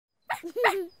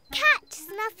Catch,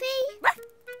 Snuffy!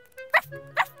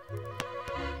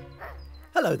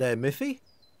 Hello there, Miffy.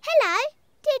 Hello.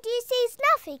 Did you see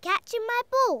Snuffy catching my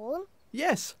ball?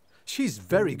 Yes, she's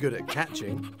very good at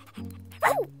catching.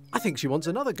 I think she wants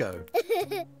another go.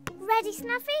 Ready,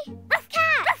 Snuffy?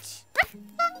 Catch!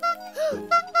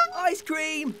 Ice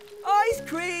cream! Ice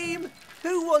cream!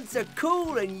 Who wants a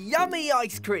cool and yummy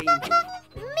ice cream?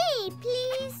 Me,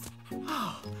 please.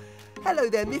 Hello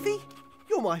there, Miffy.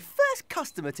 You're my first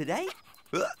customer today.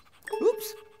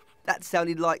 Oops, that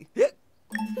sounded like...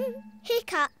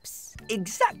 Hiccups.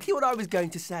 Exactly what I was going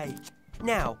to say.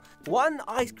 Now, one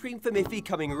ice cream for Miffy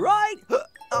coming right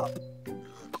up.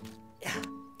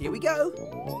 Here we go.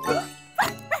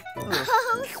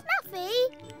 Oh, Snuffy.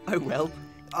 Oh, well,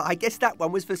 I guess that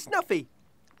one was for Snuffy.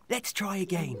 Let's try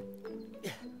again.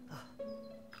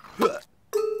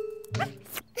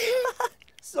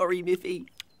 Sorry, Miffy.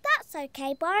 That's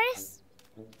okay, Boris.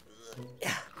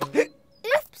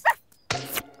 Oops.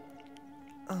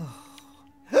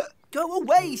 Go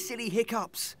away, silly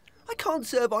Hiccups. I can't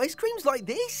serve ice creams like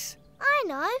this. I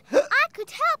know. I could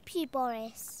help you,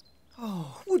 Boris.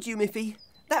 Oh, would you, Miffy?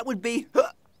 That would be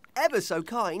ever so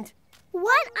kind.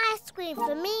 One ice cream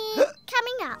for me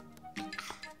coming up.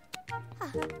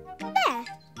 There.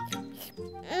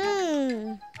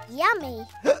 Mmm, yummy.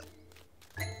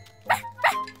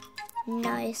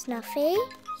 No, Snuffy.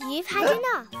 You've had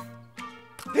enough.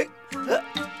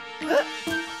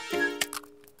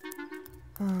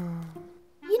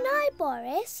 You know,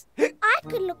 Boris, I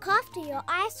could look after your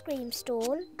ice cream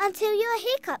stall until your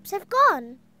hiccups have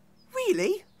gone.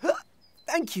 Really?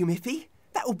 Thank you, Miffy.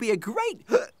 That will be a great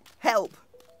help.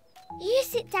 You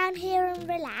sit down here and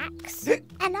relax,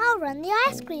 and I'll run the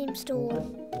ice cream stall.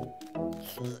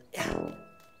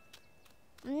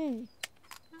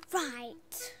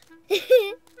 Right.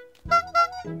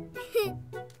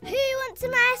 Who wants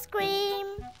some ice cream?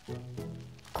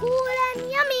 Cool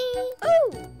and yummy.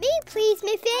 Oh, me please,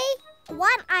 Miffy.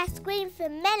 One ice cream for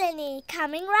Melanie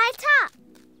coming right up.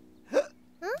 Huh?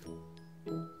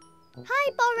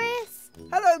 Hi, Boris.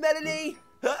 Hello, Melanie.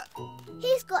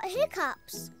 He's got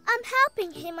hiccups. I'm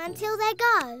helping him until they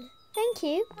go. Thank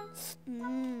you.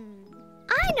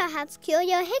 I know how to cure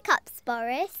your hiccups,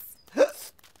 Boris.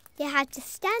 You have to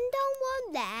stand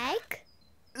on one leg.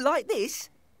 Like this?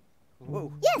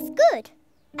 Whoa. Yes, good.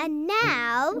 And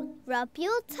now, rub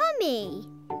your tummy.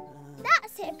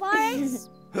 That's it, Boris.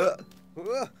 Oh.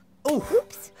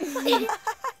 Oops.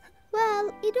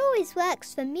 Well, it always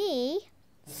works for me.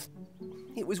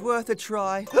 It was worth a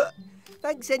try.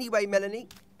 Thanks anyway, Melanie.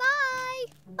 Bye.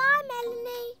 Bye,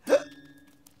 Melanie.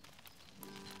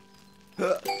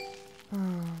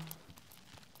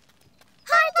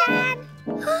 Hi, Dan.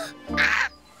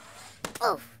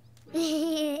 Oof.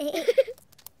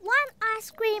 One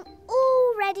ice cream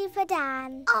all ready for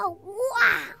Dan. Oh,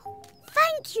 wow.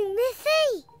 Thank you,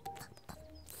 Miffy.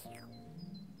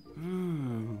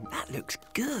 That looks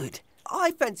good.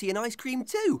 I fancy an ice cream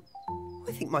too.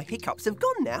 I think my hiccups have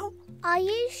gone now. Are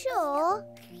you sure?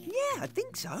 Yeah, I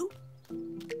think so.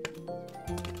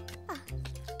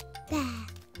 There.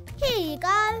 Here you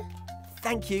go.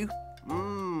 Thank you.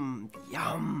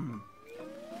 Yum.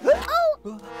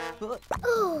 Oh!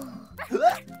 Oh!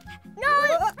 No!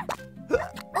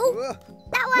 Oh!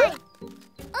 That way!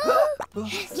 Oh!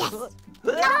 Yes! No!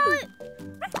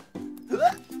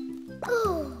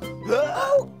 Oh!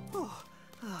 Oh!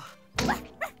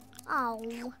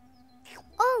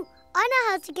 Oh! I know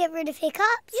how to get rid of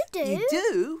hiccups. You do? You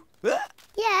do?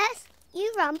 Yes.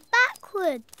 You run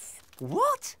backwards.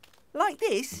 What? Like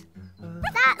this?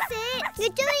 That's it. You're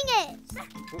doing it.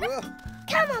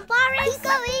 Come on, Boris. Keep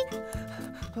going.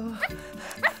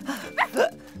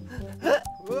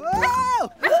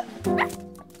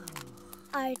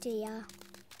 Oh dear.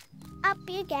 Up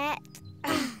you get.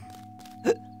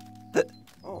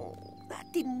 Oh, that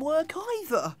didn't work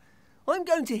either. I'm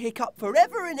going to hiccup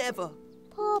forever and ever.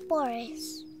 Poor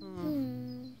Boris.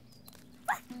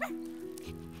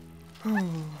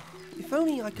 If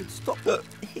only I could stop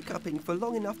hiccuping for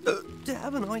long enough to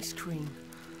have an ice cream.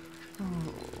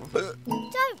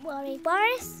 Don't worry,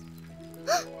 Boris.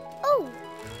 Oh!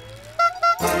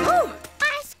 Oh!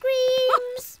 Ice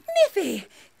creams! Miffy,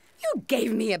 you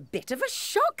gave me a bit of a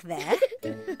shock there.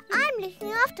 I'm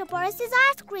looking after Boris's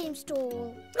ice cream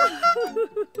stall.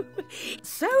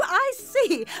 So I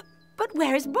see. But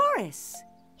where is Boris?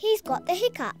 He's got the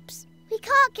hiccups. We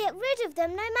can't get rid of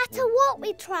them no matter what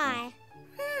we try.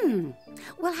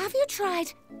 Well, have you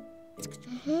tried...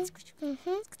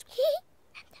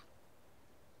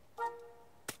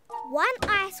 One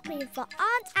ice cream for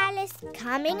Aunt Alice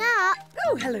coming up.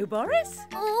 Oh, hello, Boris.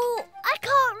 Oh, I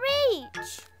can't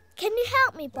Can you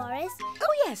help me, Boris?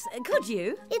 Oh, yes, could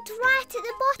you? It's right at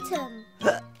the bottom.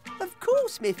 Of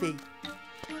course, Miffy.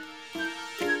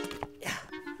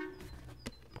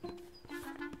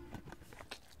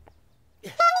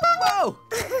 Whoa!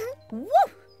 Woo!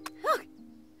 Oh,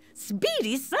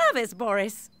 speedy service,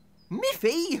 Boris.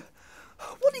 Miffy!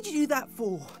 What did you do that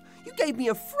for? You gave me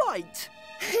a fright.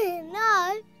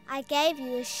 No, I gave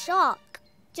you a shock.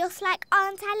 Just like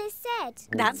Aunt Alice said.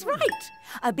 That's right.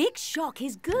 A big shock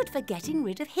is good for getting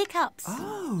rid of hiccups.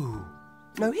 Oh,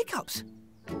 no hiccups.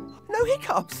 No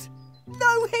hiccups.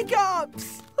 No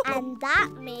hiccups. And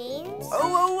that means...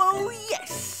 Oh,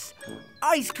 yes.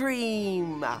 Ice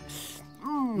cream.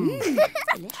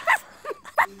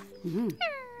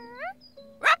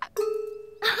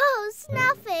 Oh,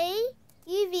 Snuffy,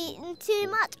 you've eaten too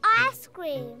much ice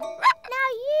cream. Now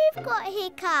you've got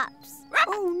hiccups.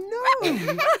 Oh, no.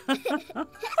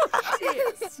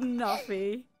 Dear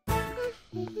Snuffy.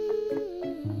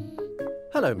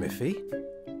 Hello, Miffy.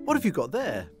 What have you got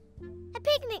there? A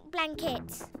picnic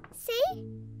blanket. See?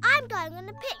 I'm going on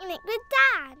a picnic with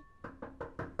Dan.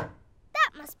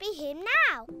 That must be him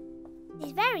now.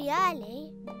 It's very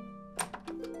early.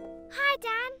 Hi,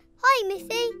 Dan. Hi,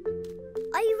 Miffy.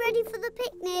 Are you ready for the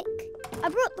picnic? I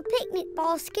brought the picnic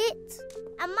basket.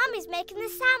 And Mummy's making the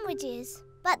sandwiches,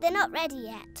 but they're not ready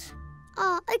yet.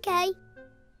 Ah, OK.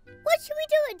 What should we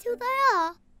do until they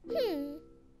are?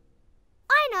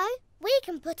 I know. We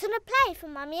can put on a play for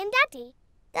Mummy and Daddy.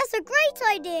 That's a great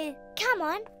idea. Come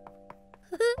on.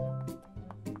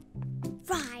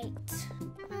 Right.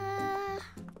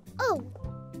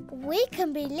 We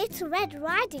can be Little Red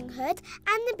Riding Hood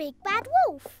and the Big Bad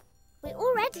Wolf. We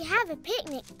already have a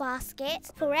picnic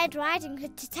basket for Red Riding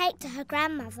Hood to take to her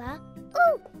grandmother.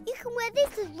 Oh, you can wear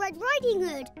this as Red Riding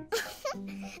Hood.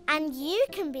 And you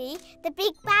can be the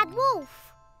Big Bad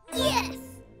Wolf. Yes!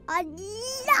 I'd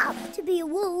love to be a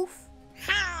wolf.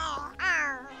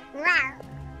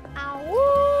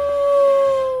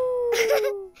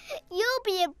 You'll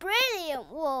be a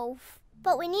brilliant wolf.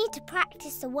 But we need to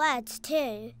practice the words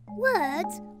too.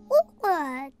 Words? What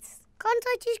words? Can't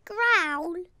I just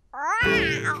growl?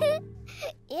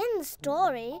 In the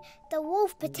story, the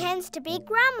wolf pretends to be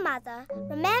grandmother.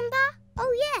 Remember?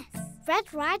 Oh, yes.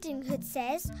 Red Riding Hood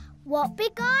says, "What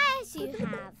big eyes you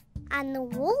have." And the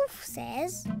wolf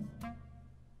says,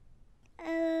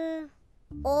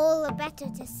 "All the better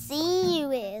to see you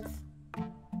with."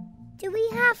 Do we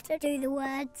have to do the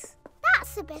words?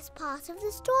 That's the best part of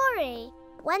the story.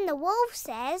 When the wolf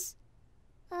says,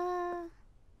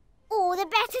 "All the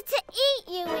better to eat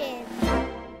you with."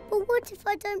 But what if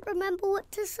I don't remember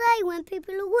what to say when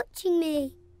people are watching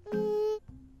me?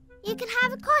 You can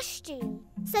have a costume,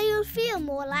 so you'll feel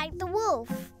more like the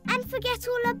wolf and forget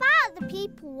all about the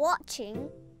people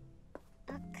watching.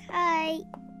 OK.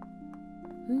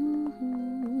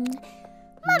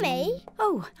 Mummy?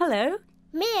 Oh, hello.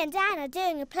 Me and Dan are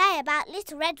doing a play about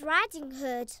Little Red Riding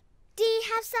Hood. Do you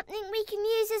have something we can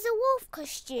use as a wolf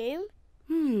costume?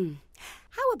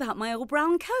 How about my old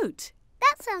brown coat?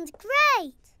 That sounds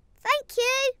great. Thank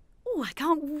you. Oh, I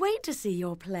can't wait to see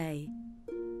your play.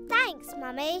 Thanks,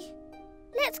 Mummy.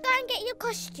 Let's go and get your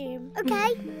costume. OK.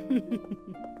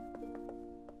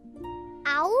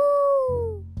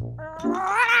 Ow!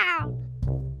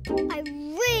 I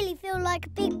really feel like a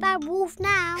big bad wolf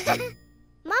now.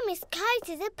 Mummy's coat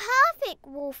is a perfect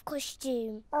wolf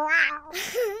costume.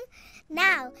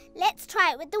 Now, let's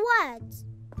try it with the words.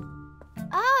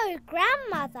 Oh,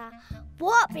 Grandmother,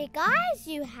 what big eyes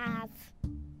you have.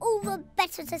 All the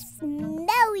better to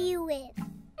smell you with.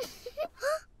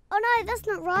 Oh no, that's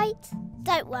not right.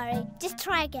 Don't worry, just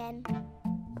try again.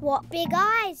 What big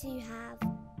eyes you have.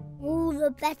 All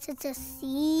the better to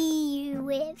see you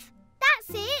with. That's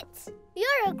it.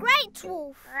 You're a great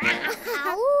wolf.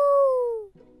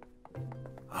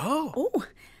 Oh,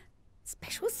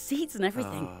 special seats and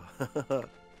everything.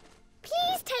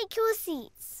 Please take your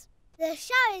seats. The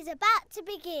show is about to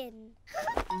begin.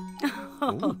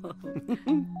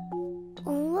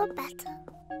 All the better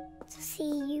to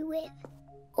see you with.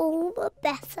 All the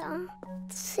better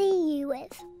to see you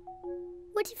with.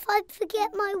 What if I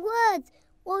forget my words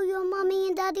while your mummy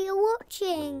and daddy are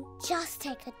watching? Just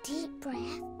take a deep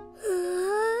breath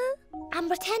and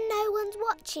pretend no one's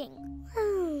watching.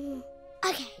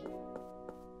 Okay.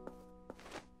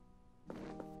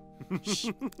 Shh,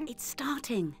 it's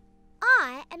starting.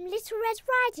 I am Little Red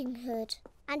Riding Hood.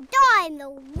 And I'm the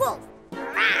wolf.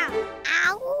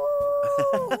 Ow!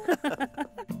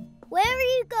 Where are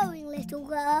you going, little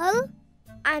girl?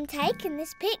 I'm taking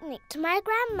this picnic to my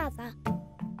grandmother.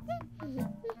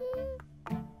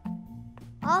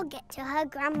 I'll get to her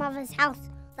grandmother's house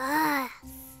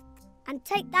first. and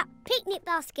take that picnic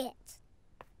basket.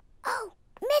 Oh,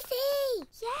 Miffy!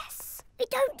 Yes? We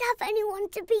don't have anyone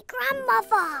to be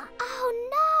grandmother. Oh,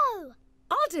 no!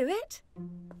 I'll do it.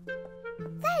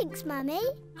 Thanks, Mummy.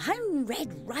 I'm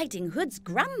Red Riding Hood's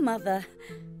grandmother.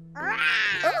 Rah!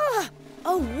 Oh,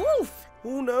 a wolf!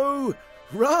 Oh no!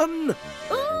 Run!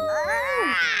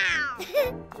 Oh!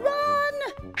 Run!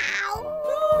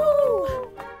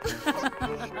 Ow!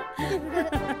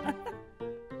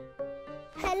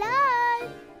 Hello?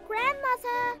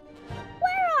 Grandmother?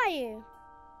 Where are you?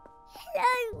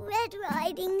 Hello, Red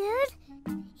Riding Hood.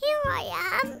 Here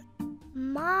I am.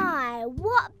 My,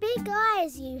 what big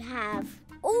eyes you have.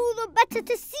 All the better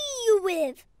to see you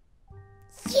with.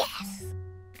 Yes.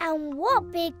 And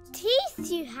what big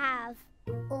teeth you have.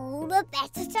 All the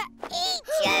better to eat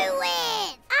you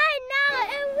with. Oh no,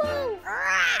 a wolf!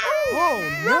 Oh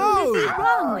no!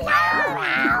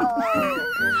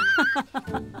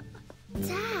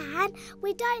 Dad,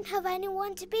 we don't have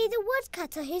anyone to be the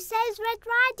woodcutter who saves Red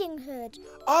Riding Hood.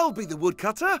 I'll be the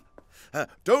woodcutter.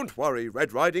 Don't worry,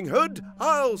 Red Riding Hood.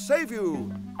 I'll save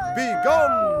you. Be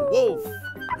gone, wolf.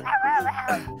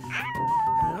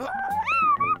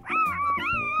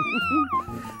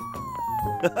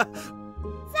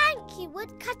 Thank you,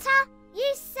 woodcutter.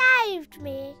 You saved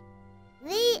me.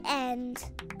 The end.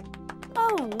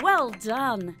 Oh, well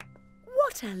done.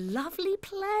 What a lovely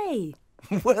play.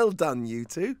 Well done, you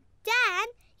two. Dan,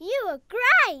 you were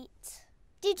great.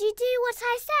 Did you do what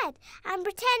I said and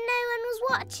pretend no one was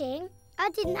watching? I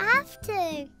didn't have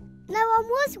to. No one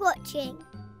was watching.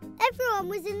 Everyone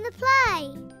was in the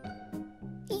play.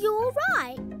 You're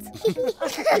right.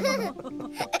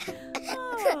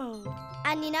 Oh.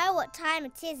 And you know what time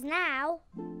it is now?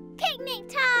 Picnic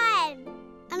time!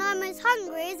 And I'm as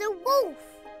hungry as a wolf.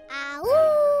 Ow!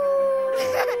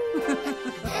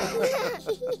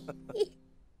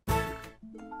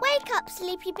 Wake up,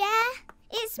 Sleepy Bear.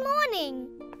 It's morning.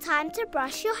 Time to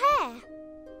brush your hair.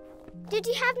 Did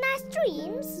you have nice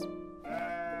dreams?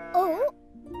 Oh.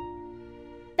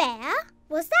 Bear,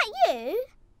 was that you?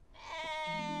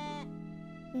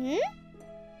 Hmm?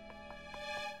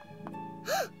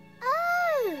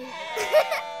 Oh!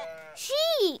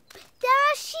 Sheep! There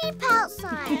are sheep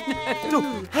outside.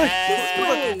 This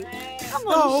way. Come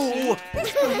on. Oh!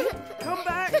 Come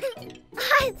back!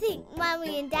 I think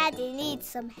Mummy and Daddy need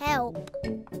some help.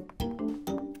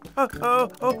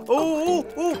 Come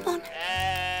on.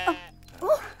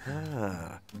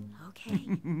 Ah. Okay,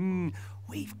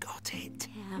 We've got it.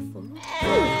 careful.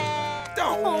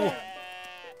 Oh!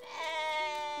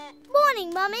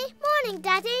 Morning, Mummy. Morning,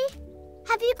 Daddy.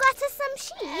 Have you got us some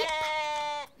sheep?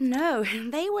 No,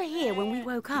 they were here when we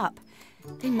woke up.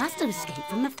 They must have escaped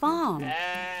from the farm.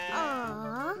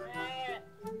 Aww.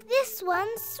 This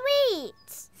one's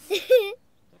sweet.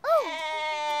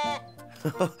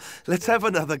 Oh, Let's have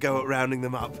another go at rounding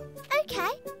them up.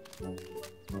 okay.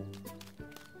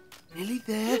 Nearly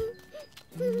there.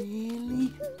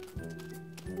 Nearly.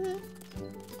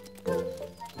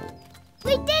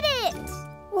 We did it!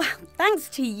 Well, thanks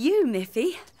to you,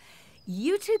 Miffy.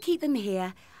 You two keep them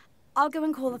here. I'll go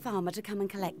and call the farmer to come and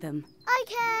collect them.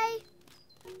 Okay.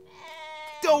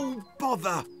 Don't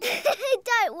bother.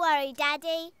 Don't worry,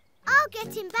 Daddy. I'll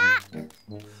get him back.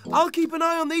 I'll keep an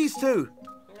eye on these two.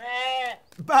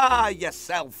 By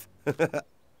yourself.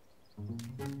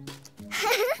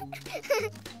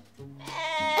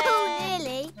 Oh,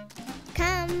 nearly.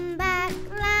 Come back,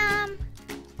 lamb.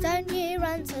 Don't you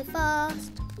run so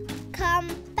fast. Come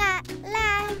back,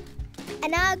 lamb.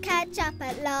 And I'll catch up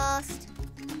at last.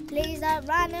 Please don't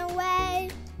run away.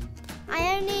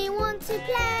 I only want to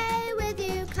play with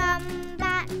you. Come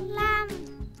back, lamb.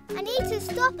 I need to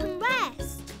stop and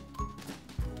rest.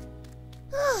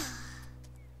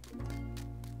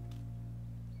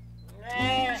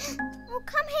 Oh,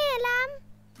 come here, lamb.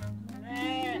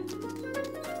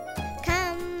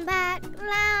 Come back,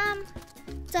 lamb.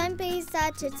 Don't be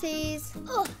such a tease.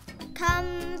 Oh,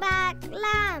 come back,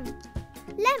 lamb.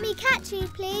 Let me catch you,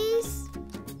 please.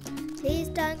 Please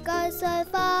don't go so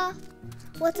far.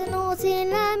 What a naughty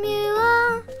lamb you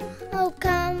are. Oh,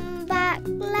 come back,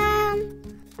 lamb.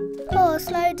 Or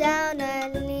slow down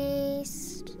at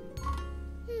least.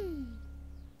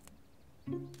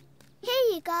 Here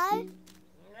you go.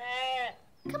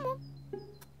 Come on.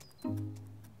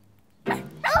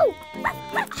 Oh!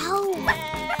 Oh!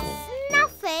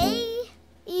 Snuffy!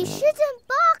 You shouldn't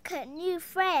bark at new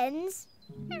friends.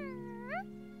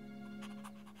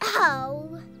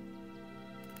 Oh!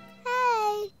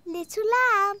 Hey, little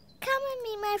lamb, come and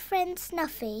meet my friend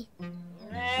Snuffy.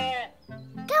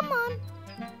 Come on.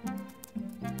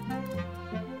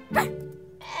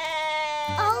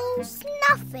 Oh,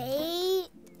 Snuffy!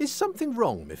 Is something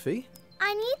wrong, Miffy?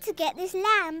 I need to get this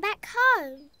lamb back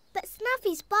home, but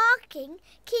Snuffy's barking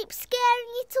keeps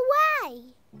scaring it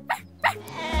away.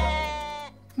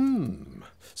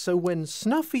 So when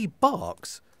Snuffy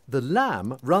barks, the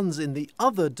lamb runs in the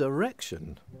other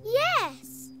direction.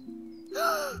 Yes.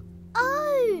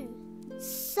 Oh,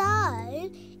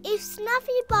 so if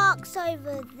Snuffy barks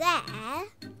over there,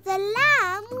 the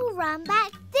lamb will run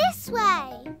back this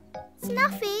way.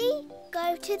 Snuffy,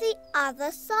 go to the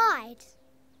other side.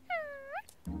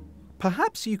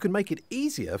 Perhaps you can make it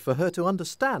easier for her to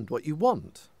understand what you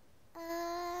want.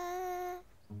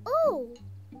 Oh,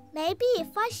 maybe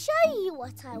if I show you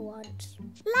what I want.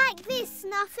 Like this,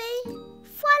 Snuffy.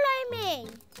 Follow me.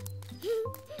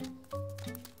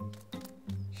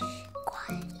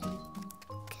 Quietly.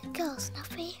 Good girl,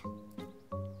 Snuffy.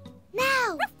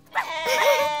 Now!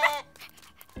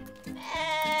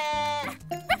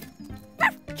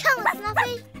 Come on,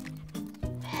 Snuffy.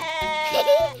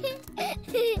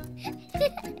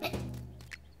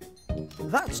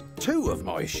 That's 2 of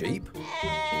my sheep.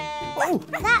 Oh!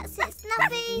 That's it,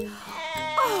 Snuffy.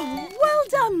 Oh, well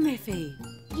done, Miffy.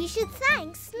 You should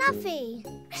thank Snuffy.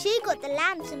 She got the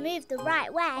lamb to move the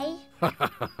right way.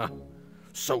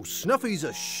 So Snuffy's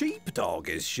a sheepdog,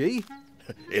 is she?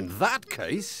 In that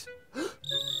case... A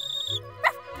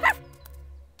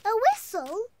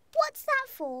whistle? What's that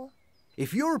for?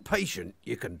 If you're patient,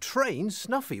 you can train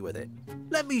Snuffy with it.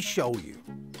 Let me show you.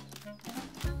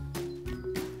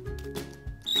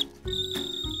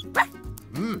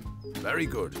 Very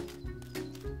good.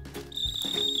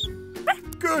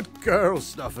 Good girl,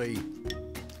 Snuffy.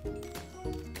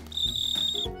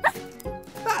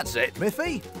 That's it,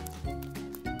 Miffy.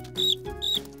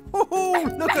 Oh,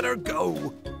 look at her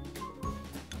go.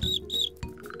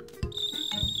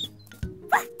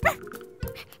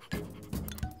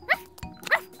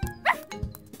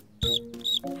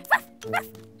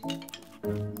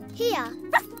 Here.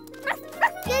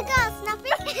 Good girl, Snuffy.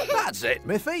 That's it,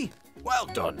 Miffy. Well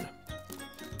done.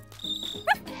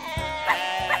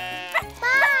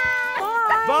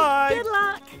 Bye. Bye. Good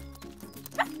luck.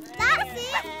 That's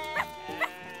it.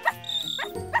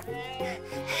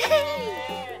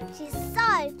 She's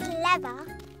so clever.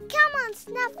 Come on,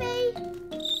 Snuffy.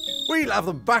 We'll have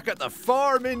them back at the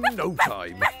farm in no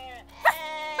time.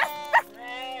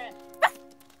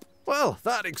 Well,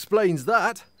 that explains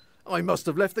that. I must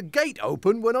have left the gate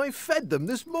open when I fed them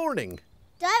this morning.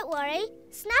 Don't worry.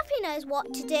 Snuffy knows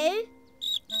what to do.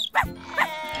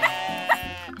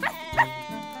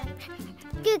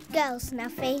 Good girl,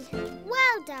 Snuffy.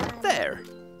 Well done. There.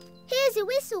 Here's your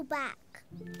whistle back.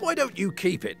 Why don't you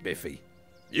keep it, Miffy?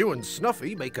 You and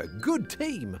Snuffy make a good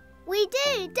team. We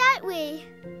do, don't we?